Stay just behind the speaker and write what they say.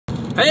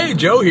Hey,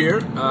 Joe here.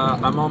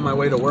 I'm on my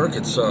way to work.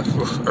 It's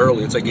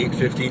early. It's like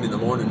 8:15 in the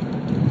morning.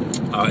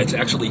 It's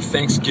actually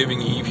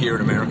Thanksgiving Eve here in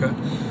America.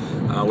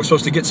 We're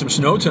supposed to get some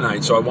snow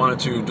tonight, so I wanted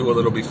to do a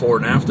little before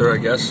and after, I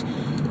guess.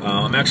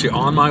 I'm actually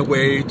on my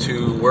way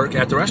to work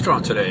at the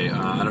restaurant today.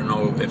 I don't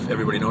know if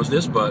everybody knows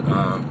this, but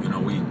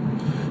we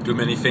do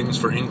many things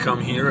for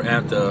income here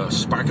at the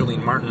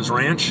Sparkling Martin's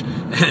Ranch,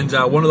 and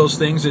one of those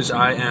things is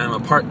I am a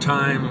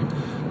part-time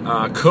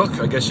cook,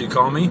 I guess you'd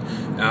call me,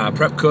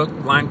 prep cook,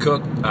 line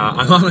cook.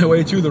 I'm on my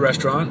way to the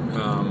restaurant.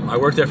 I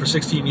worked there for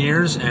 16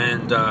 years,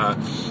 and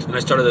I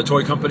started a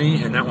toy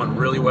company, and that went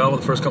really well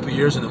the first couple of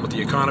years. And then with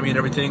the economy and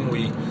everything,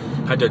 we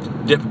had to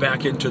dip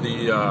back into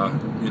the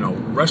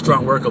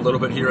restaurant work a little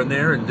bit here and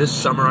there. And this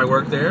summer I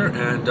worked there,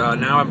 and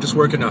now I'm just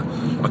working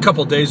a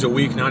couple days a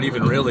week. Not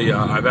even really.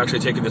 I've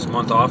actually taken this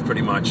month off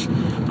pretty much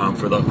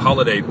for the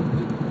holiday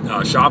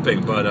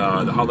shopping,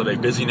 but the holiday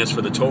busyness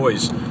for the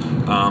toys.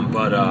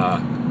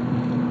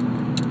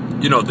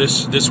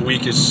 This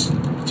week it's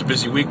a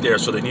busy week there,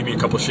 so they need me a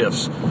couple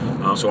shifts.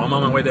 So I'm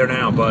on my way there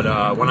now.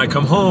 But when I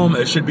come home,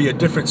 it should be a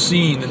different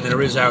scene than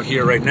there is out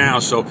here right now.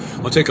 So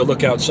I'll take a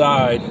look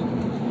outside,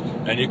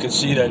 and you can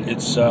see that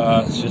it's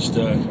just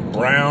a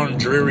brown,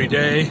 dreary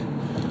day.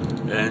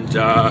 And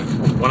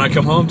when I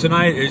come home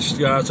tonight, it's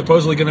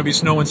supposedly going to be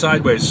snowing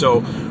sideways. So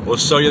we'll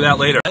show you that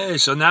later. Hey,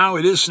 so now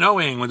it is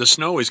snowing. When the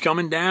snow is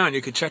coming down,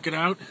 you can check it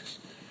out.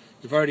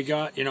 We've already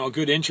got, a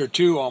good inch or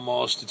two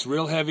almost. It's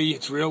real heavy.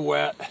 It's real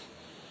wet.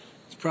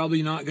 It's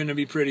probably not going to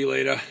be pretty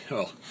later.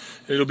 Well,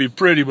 it'll be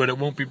pretty, but it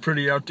won't be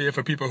pretty out there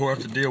for people who have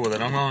to deal with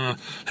it. I'm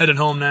headed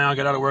home now.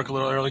 Got out of work a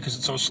little early because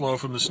it's so slow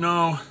from the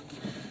snow.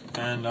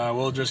 And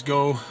we'll just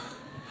go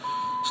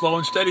slow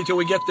and steady till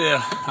we get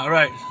there. All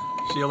right.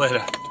 See you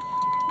later.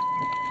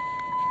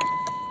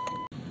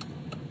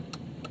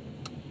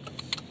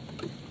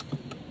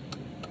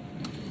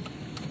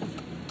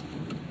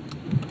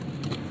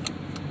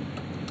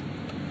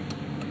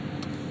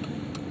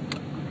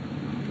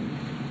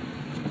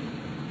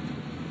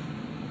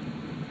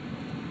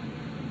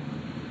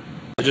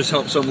 I just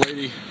helped some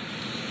lady.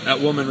 That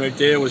woman right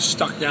there was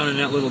stuck down in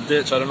that little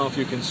ditch. I don't know if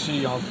you can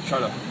see. I'll try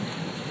to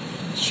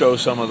show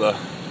some of the...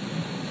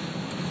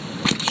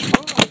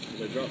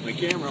 I dropped my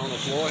camera on the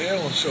floor here.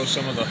 We'll show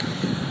some of the... I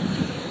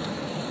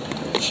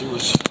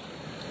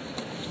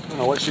don't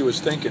know what she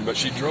was thinking, but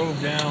she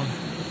drove down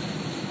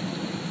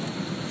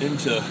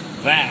into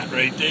that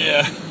right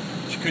there.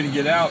 She couldn't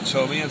get out,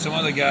 so me and some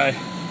other guy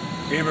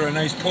gave her a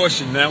nice push,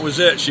 and that was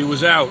it. She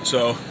was out,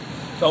 so...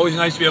 It's always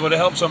nice to be able to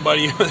help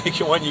somebody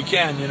when you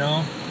can,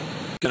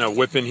 Gonna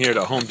whip in here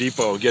to Home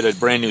Depot, get a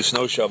brand new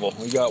snow shovel.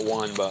 We got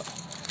one, but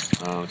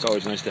it's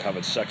always nice to have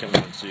a second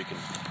one, so you can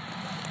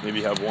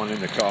maybe have one in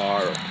the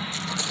car or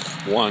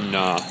one,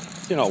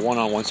 one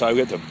on one side.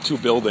 We got the two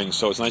buildings,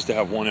 so it's nice to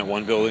have one at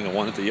one building and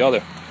one at the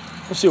other.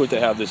 We'll see what they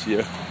have this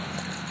year.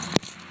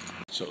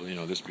 So,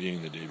 this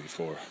being the day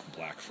before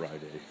Black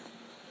Friday,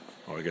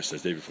 or I guess the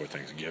day before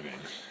Thanksgiving.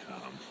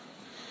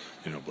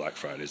 Black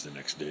Friday is the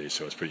next day,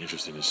 so it's pretty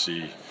interesting to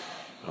see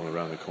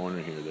around the corner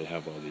here. They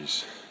have all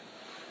these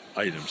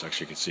items.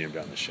 Actually, you can see them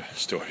down the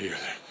store here.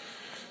 They're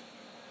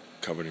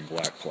covered in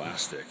black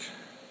plastic.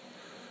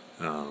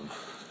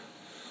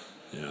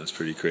 It's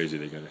pretty crazy.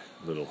 They got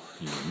a little,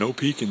 no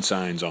peeking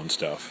signs on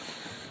stuff.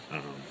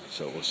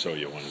 So we'll show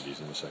you one of these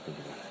in a second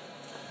here.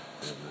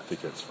 And I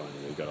think that's funny.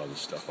 They've got all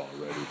this stuff all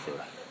ready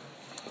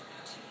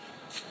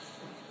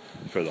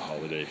for the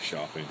holiday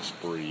shopping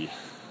spree.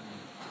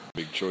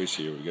 Big choice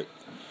here. We got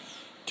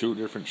two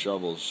different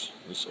shovels.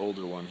 This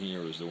older one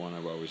here is the one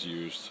I've always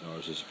used.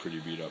 Ours is pretty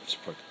beat up. It's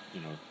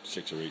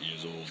 6 or 8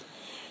 years old.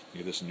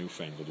 We got this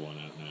newfangled one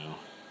out now.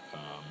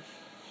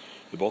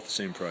 They're both the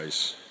same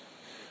price.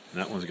 And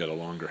that one's got a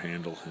longer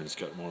handle and it's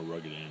got more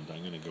rugged end.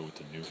 I'm going to go with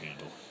the new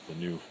handle.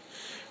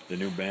 The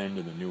new bend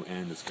and the new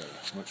end. It's got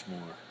a much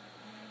more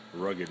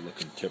rugged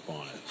looking tip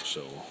on it.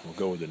 So we'll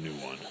go with the new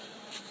one.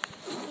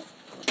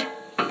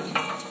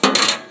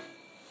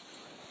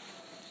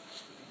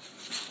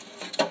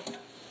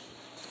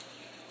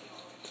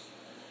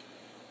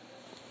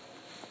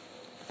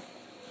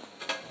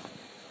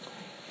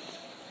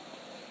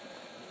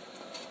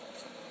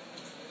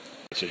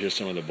 So here's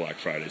some of the Black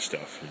Friday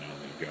stuff.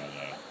 They've got,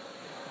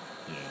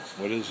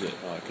 what is it?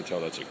 Oh, I can tell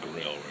that's a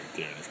grill right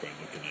there just by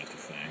looking at the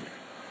thing.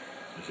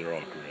 These are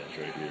all grills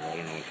right here. I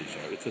don't know what these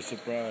are. It's a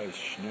surprise.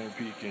 No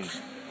peeking.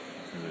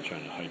 And they're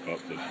trying to hype up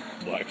the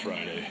Black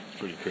Friday. It's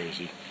pretty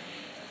crazy.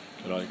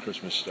 Got all the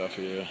Christmas stuff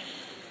here.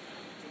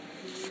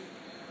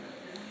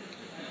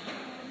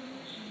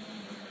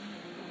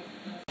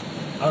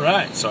 All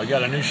right, so I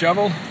got a new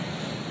shovel.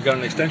 We got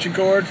an extension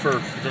cord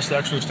for just the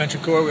actual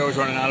extension cord. We always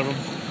running out of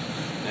them.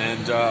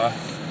 And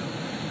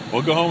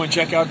we'll go home and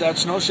check out that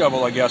snow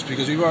shovel, I guess,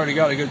 because we've already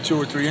got a good 2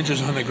 or 3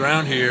 inches on the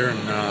ground here,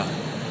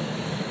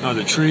 and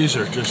the trees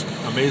are just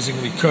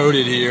amazingly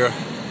coated here.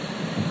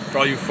 For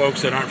all you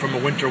folks that aren't from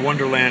a winter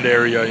wonderland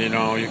area,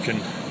 you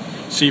can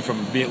see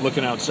from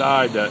looking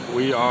outside that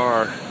we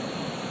are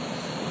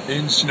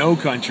in snow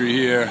country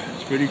here.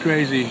 It's pretty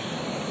crazy.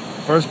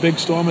 First big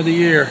storm of the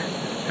year.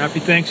 Happy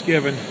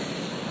Thanksgiving.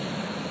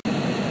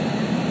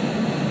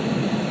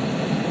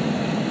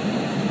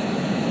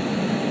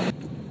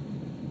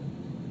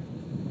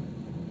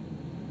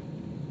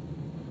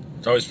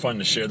 always fun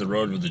to share the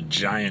road with a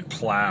giant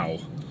plow.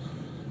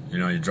 You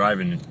know, you're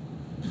driving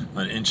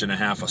an inch and a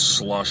half of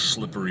slush,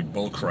 slippery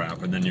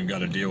bullcrap, and then you've got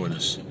to deal with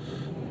this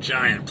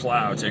giant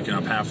plow taking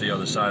up half the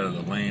other side of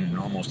the lane and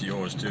almost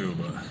yours too.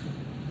 But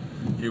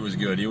he was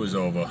good. He was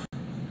over.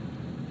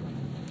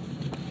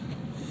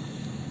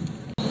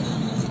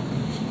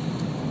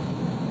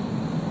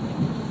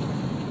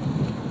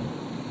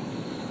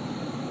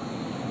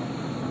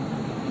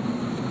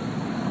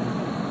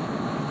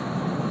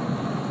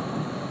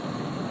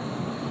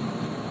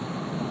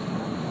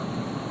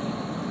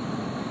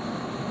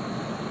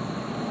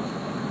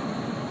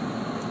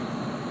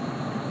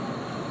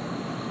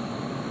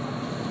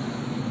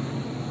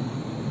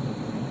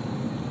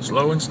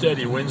 Slow and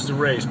steady wins the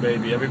race,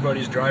 baby.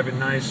 Everybody's driving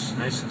nice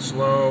and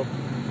slow,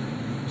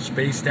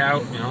 spaced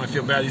out. You know, I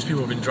feel bad. These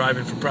people have been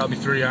driving for probably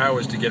 3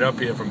 hours to get up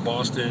here from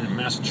Boston,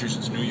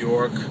 Massachusetts, New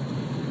York,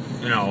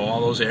 you know, all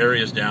those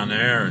areas down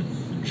there,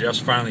 and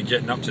just finally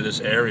getting up to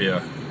this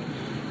area.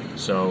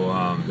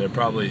 So they're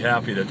probably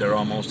happy that they're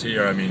almost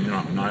here. I mean, you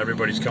know, not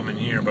everybody's coming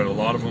here, but a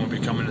lot of them will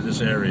be coming to this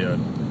area.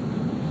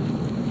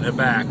 They're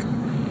back.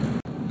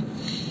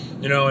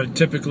 You know, and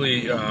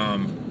typically,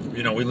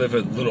 you know, we live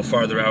a little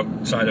farther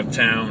outside of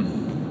town,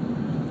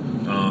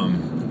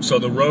 so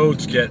the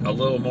roads get a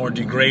little more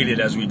degraded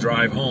as we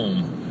drive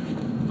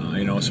home.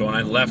 You know, so when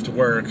I left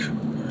work,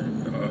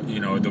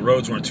 you know, the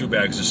roads weren't too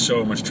bad because there's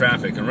so much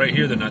traffic, and right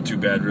here they're not too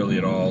bad really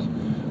at all.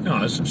 You know,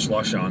 there's some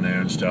slush on there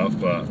and stuff,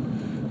 but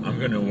I'm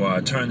going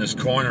to turn this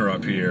corner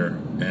up here,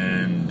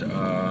 and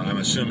I'm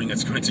assuming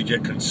it's going to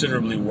get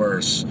considerably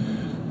worse.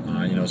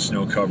 You know,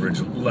 snow coverage,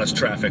 less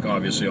traffic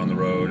obviously on the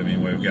road. I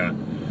mean, we've got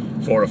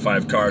 4 or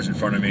 5 cars in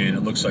front of me, and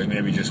it looks like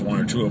maybe just 1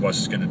 or 2 of us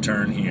is going to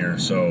turn here.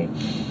 So,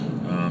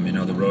 you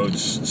know, the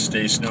roads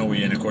stay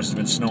snowy, and of course it's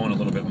been snowing a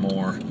little bit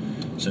more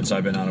since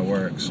I've been out of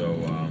work.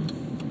 So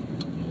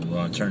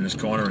we'll turn this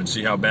corner and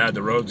see how bad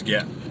the roads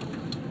get.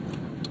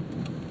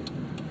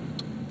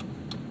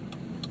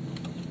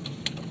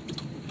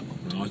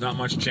 Well, there's not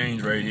much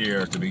change right here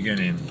at the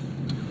beginning.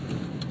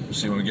 We'll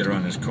see when we get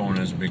around this corner.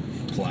 There's a big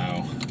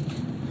plow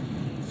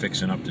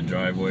fixing up the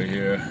driveway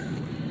here.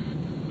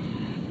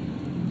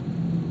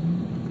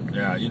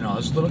 Yeah, you know,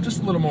 there's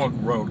just a little more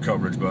road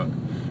coverage, but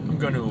I'm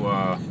going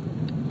to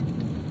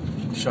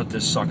shut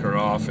this sucker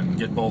off and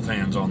get both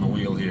hands on the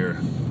wheel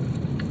here.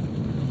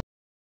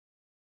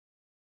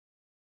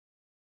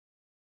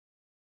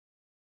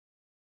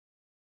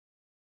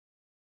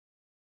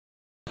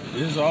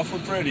 It is awful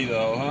pretty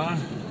though, huh?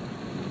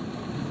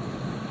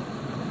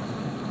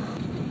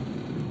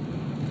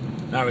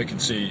 Now we can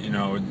see, you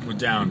know, we're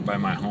down by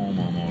my home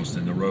almost,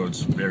 and the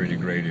road's very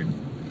degraded.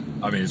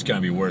 I mean, it's going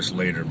to be worse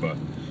later, but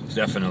it's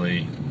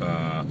definitely,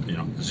 you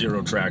know,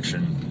 zero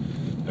traction.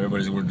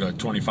 We're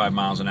 25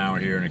 miles an hour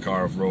here in a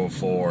car of row of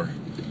 4,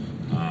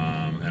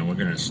 and we're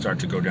going to start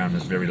to go down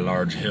this very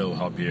large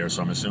hill up here,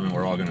 so I'm assuming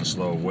we're all going to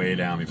slow way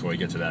down before we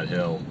get to that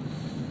hill,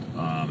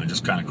 and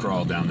just kind of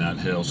crawl down that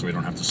hill so we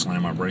don't have to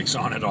slam our brakes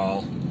on at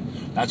all.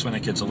 That's when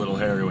it gets a little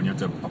hairy, when you have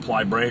to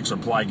apply brakes or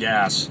apply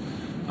gas.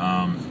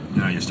 You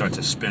know, you start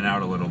to spin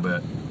out a little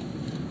bit.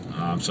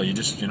 So you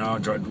just, you know,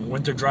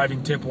 winter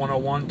driving tip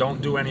 101,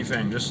 don't do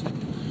anything. Just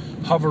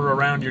hover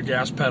around your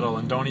gas pedal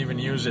and don't even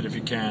use it if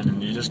you can.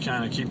 And you just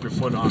kind of keep your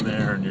foot on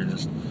there, and you're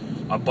just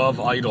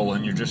above idle,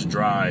 and you just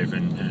drive,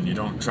 and you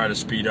don't try to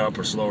speed up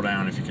or slow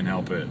down if you can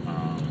help it.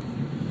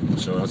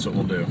 So that's what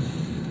we'll do.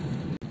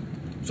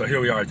 So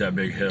here we are at that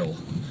big hill.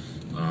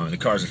 The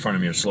cars in front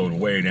of me are slowed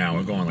way down.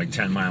 We're going like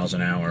 10 miles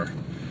an hour.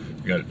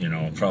 We got, you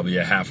know, probably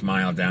a half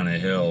mile down a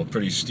hill,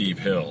 pretty steep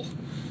hill.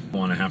 You don't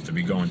want to have to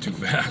be going too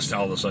fast,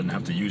 all of a sudden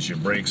have to use your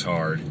brakes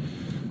hard,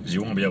 because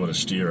you won't be able to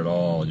steer at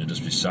all. You'll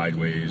just be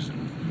sideways,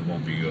 and it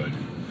won't be good.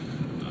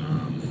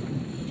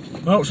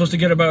 Well, we're supposed to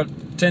get about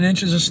 10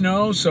 inches of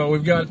snow, so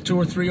we've got 2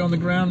 or 3 on the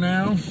ground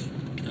now,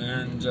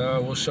 and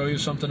we'll show you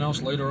something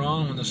else later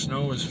on when the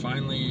snow is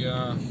finally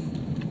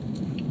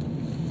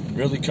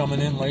really coming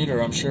in later.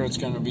 I'm sure it's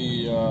going to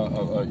be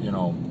you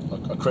know,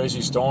 a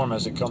crazy storm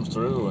as it comes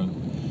through, and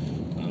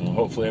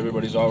hopefully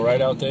everybody's all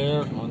right out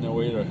there on their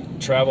way to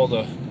travel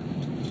to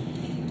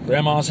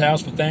Grandma's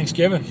house for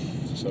Thanksgiving.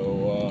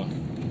 So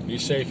be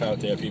safe out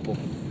there, people.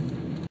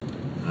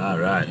 All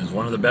right, it's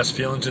one of the best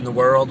feelings in the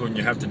world when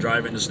you have to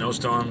drive in a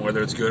snowstorm,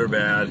 whether it's good or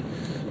bad,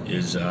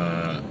 is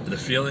the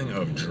feeling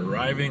of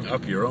driving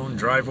up your own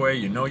driveway.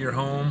 You know you're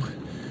home,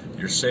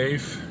 you're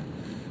safe,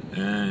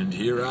 and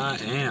here I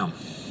am.